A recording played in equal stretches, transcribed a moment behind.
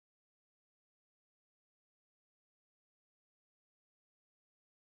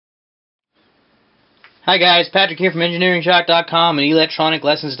Hi guys, Patrick here from EngineeringShock.com and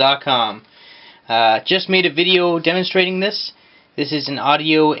ElectronicLessons.com. Just made a video demonstrating this. This is an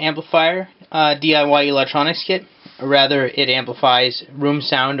audio amplifier DIY electronics kit. Or rather, it amplifies room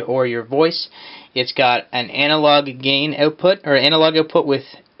sound or your voice. It's got an analog gain output, or analog output with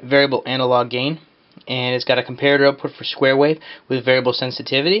variable analog gain, and it's got a comparator output for square wave with variable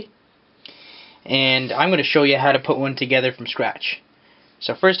sensitivity. And I'm going to show you how to put one together from scratch.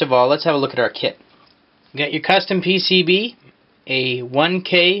 So first of all, let's have a look at our kit. You got your custom PCB, a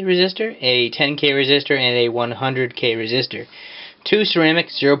 1K resistor, a 10K resistor, and a 100K resistor. Two ceramic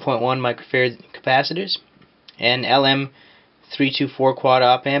 0.1 microfarad capacitors, an LM324 quad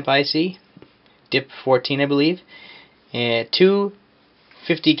op amp IC, DIP 14 I believe, and two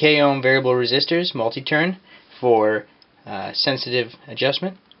 50K ohm variable resistors, multi-turn, for sensitive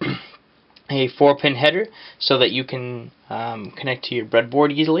adjustment. A 4-pin header so that you can connect to your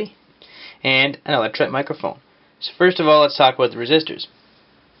breadboard easily, and an electret microphone. So first of all, let's talk about the resistors.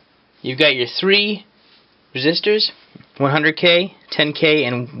 You've got your three resistors, 100K, 10K,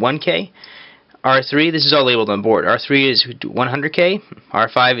 and 1K. R3, this is all labeled on board. R3 is 100K,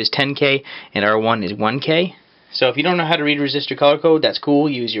 R5 is 10K, and R1 is 1K. So if you don't know how to read resistor color code, that's cool.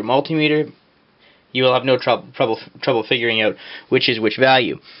 Use your multimeter. You will have no trouble figuring out which is which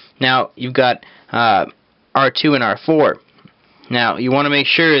value. Now, you've got R2 and R4. Now, you want to make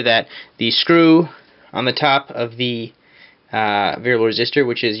sure that the screw on the top of the variable resistor,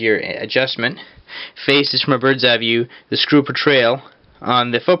 which is your adjustment, faces from a bird's eye view the screw portrayal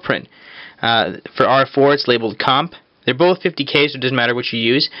on the footprint. For R4, it's labeled comp. They're both 50K, so it doesn't matter which you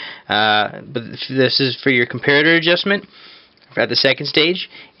use. But this is for your comparator adjustment at the second stage,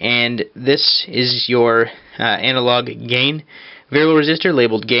 and this is your analog gain variable resistor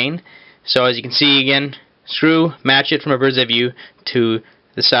labeled gain. So as you can see, again, screw, match it from a bird's eye view to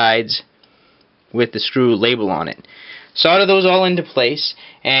the sides with the screw label on it. Solder those all into place,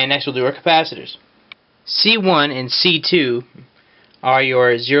 and next we'll do our capacitors. C1 and C2 are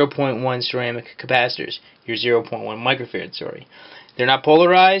your 0.1 ceramic capacitors, your 0.1 microfarad, sorry. They're not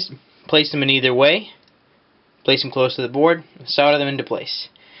polarized. Place them in either way. Place them close to the board, solder them into place.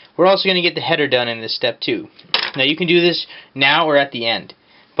 We're also going to get the header done in this step too. Now you can do this now or at the end,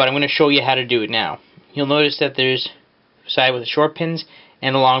 but I'm going to show you how to do it now. You'll notice that there's a side with the short pins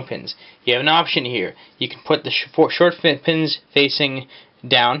and the long pins. You have an option here. You can put the short pins facing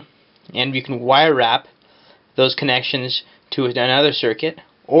down, and you can wire wrap those connections to another circuit,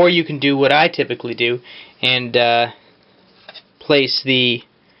 or you can do what I typically do and place the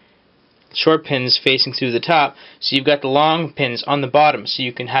short pins facing through the top, so you've got the long pins on the bottom, so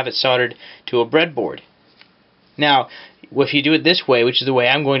you can have it soldered to a breadboard. Now, if you do it this way, which is the way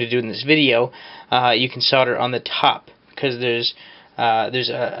I'm going to do it in this video, you can solder on the top, because there's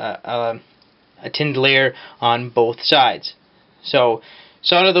a tinned layer on both sides. So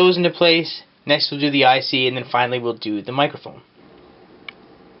solder those into place. Next we'll do the IC, and then finally we'll do the microphone.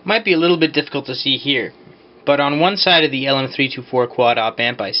 Might be a little bit difficult to see here, but on one side of the LM324 quad op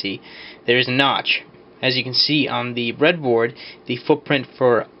amp IC, there is a notch. As you can see on the breadboard, the footprint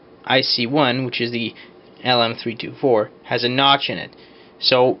for IC1, which is the LM324, has a notch in it.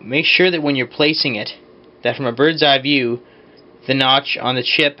 So make sure that when you're placing it, that from a bird's eye view, the notch on the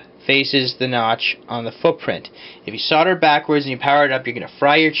chip faces the notch on the footprint. If you solder backwards and you power it up, you're going to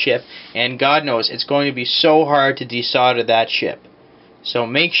fry your chip, and God knows it's going to be so hard to desolder that chip. So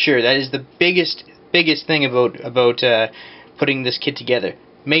make sure, that is the biggest thing about putting this kit together.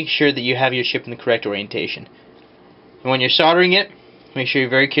 Make sure that you have your chip in the correct orientation. And when you're soldering it, make sure you're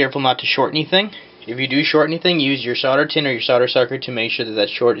very careful not to short anything. If you do short anything, use your solder tin or your solder sucker to make sure that that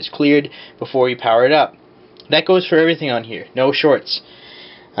short is cleared before you power it up. That goes for everything on here. No shorts.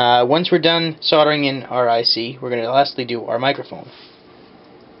 Once we're done soldering in our IC, we're going to lastly do our microphone.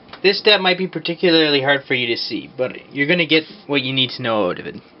 This step might be particularly hard for you to see, but you're going to get what you need to know out of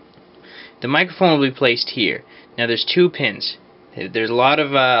it. The microphone will be placed here. Now there's two pins. There's a lot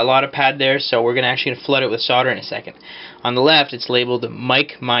of pad there, so we're actually going to flood it with solder in a second. On the left, it's labeled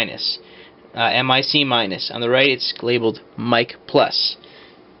mic minus, MIC minus. On the right, it's labeled mic plus.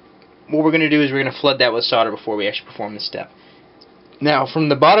 What we're going to do is we're going to flood that with solder before we actually perform this step. Now, from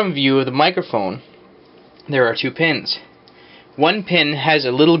the bottom view of the microphone, there are two pins. One pin has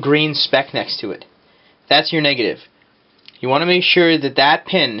a little green speck next to it. That's your negative. You want to make sure that that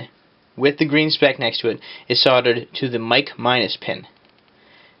pin with the green speck next to it is soldered to the mic minus pin.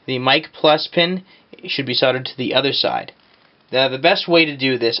 The mic plus pin should be soldered to the other side. Now, the best way to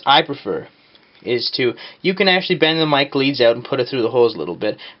do this, I prefer, is you can actually bend the mic leads out and put it through the holes a little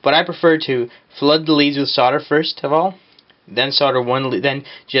bit, but I prefer to flood the leads with solder first of all, then solder one lead, then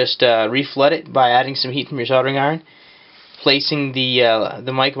just reflood it by adding some heat from your soldering iron, placing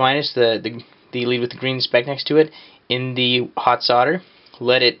the mic minus, the lead with the green speck next to it, in the hot solder.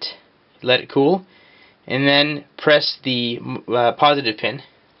 Let it cool, and then press the positive pin,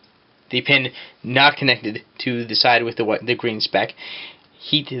 the pin not connected to the side with the green speck.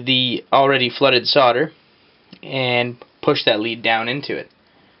 Heat the already flooded solder and push that lead down into it.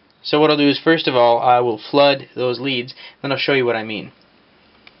 So what I'll do is, first of all, I will flood those leads, then I'll show you what I mean.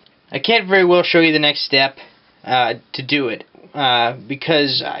 I can't very well show you the next step to do it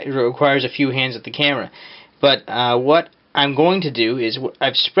because it requires a few hands at the camera. But what I'm going to do is,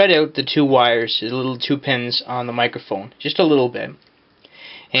 I've spread out the two wires, the little two pins on the microphone, just a little bit.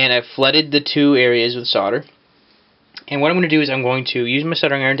 And I've flooded the two areas with solder. And what I'm going to do is, I'm going to use my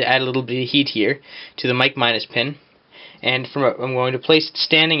soldering iron to add a little bit of heat here to the mic minus pin. And I'm going to place it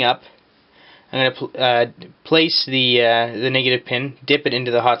standing up. I'm going to place the negative pin, dip it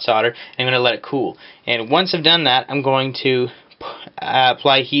into the hot solder, and I'm going to let it cool. And once I've done that, I'm going to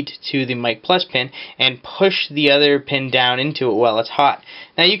apply heat to the mic plus pin and push the other pin down into it while it's hot.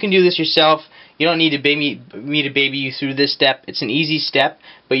 Now you can do this yourself. You don't need me to baby you through this step. It's an easy step,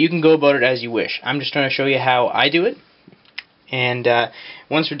 but you can go about it as you wish. I'm just trying to show you how I do it. And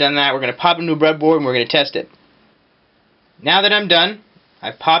once we're done that, we're going to pop it into a breadboard and we're going to test it. Now that I'm done,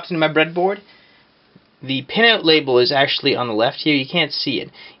 I've popped into my breadboard. The pinout label is actually on the left here. You can't see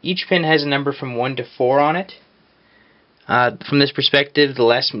it. Each pin has a number from 1 to 4 on it. From this perspective, the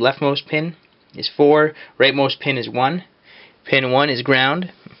leftmost pin is 4, rightmost pin is 1. Pin 1 is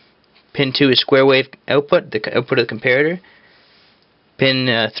ground. Pin 2 is square wave output, the output of the comparator.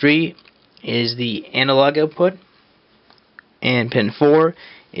 Pin 3 is the analog output. And pin 4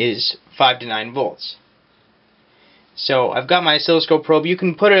 is 5 to 9 volts. So I've got my oscilloscope probe. You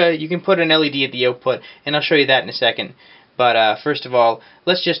can put an LED at the output, and I'll show you that in a second. But first of all,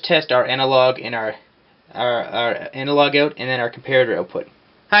 let's just test our analog and our analog out, and then our comparator output.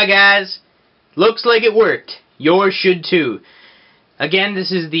 Hi guys, looks like it worked. Yours should too. Again,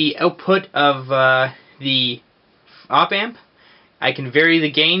 this is the output of the op amp. I can vary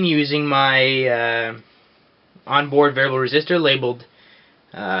the gain using my onboard variable resistor labeled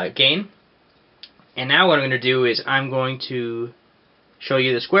gain. And now what I'm going to do is, I'm going to show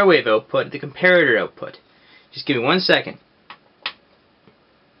you the square wave output, the comparator output. Just give me 1 second.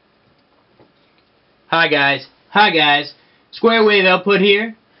 Hi guys, square wave output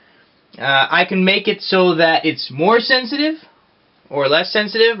here. I can make it so that it's more sensitive or less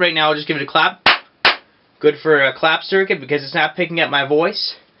sensitive. Right now I'll just give it a clap. Good for a clap circuit because it's not picking up my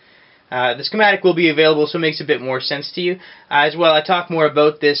voice. The schematic will be available, so it makes a bit more sense to you. As well, I talk more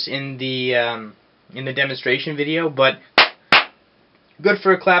about this in the demonstration video, but good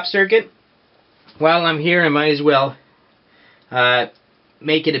for a clap circuit. While I'm here, I might as well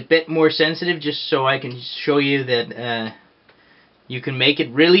make it a bit more sensitive, just so I can show you that you can make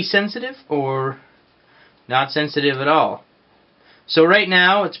it really sensitive or not sensitive at all. So right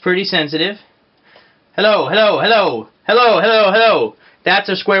now it's pretty sensitive. Hello, hello, hello, hello, hello, hello. That's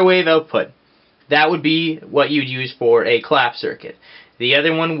a square wave output. That would be what you'd use for a clap circuit. The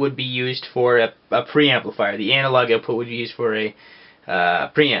other one would be used for a preamplifier. The analog output would be used for a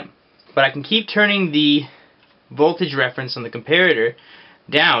preamp. But I can keep turning the voltage reference on the comparator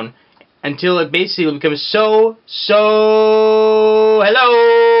down until it basically becomes hello,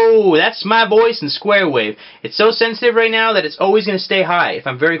 that's my voice in square wave. It's so sensitive right now that it's always going to stay high if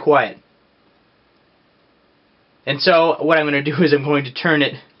I'm very quiet. And so what I'm going to do is, I'm going to turn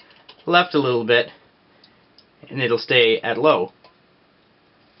it left a little bit and it'll stay at low.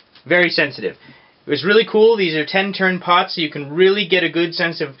 Very sensitive. It was really cool. These are 10-turn pots, so you can really get a good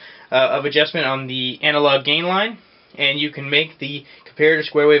sense of adjustment on the analog gain line, and you can make the comparator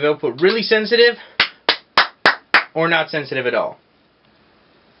square wave output really sensitive or not sensitive at all.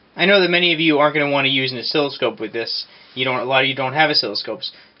 I know that many of you aren't going to want to use an oscilloscope with this. A lot of you don't have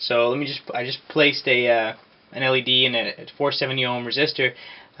oscilloscopes. So I just placed an LED and a 470 ohm resistor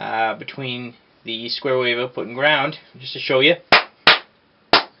between the square wave output and ground, just to show you.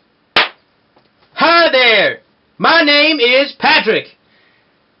 Hi there! My name is Patrick!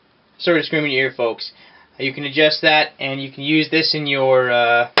 Sorry to scream in your ear, folks. You can adjust that, and you can use this in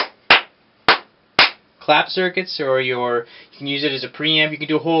your clap circuits, or you can use it as a preamp. You can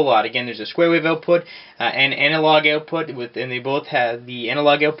do a whole lot. Again, there's a square wave output and analog output, and they both have the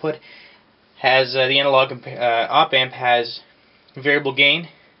analog output has the analog op amp has variable gain.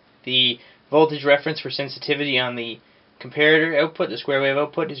 The voltage reference for sensitivity on the comparator output, the square wave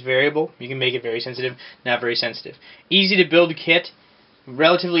output, is variable. You can make it very sensitive, not very sensitive. Easy to build kit,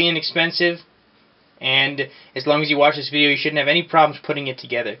 relatively inexpensive, and as long as you watch this video, you shouldn't have any problems putting it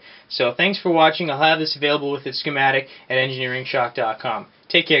together. So thanks for watching. I'll have this available with its schematic at engineeringshock.com.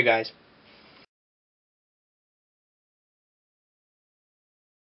 Take care, guys.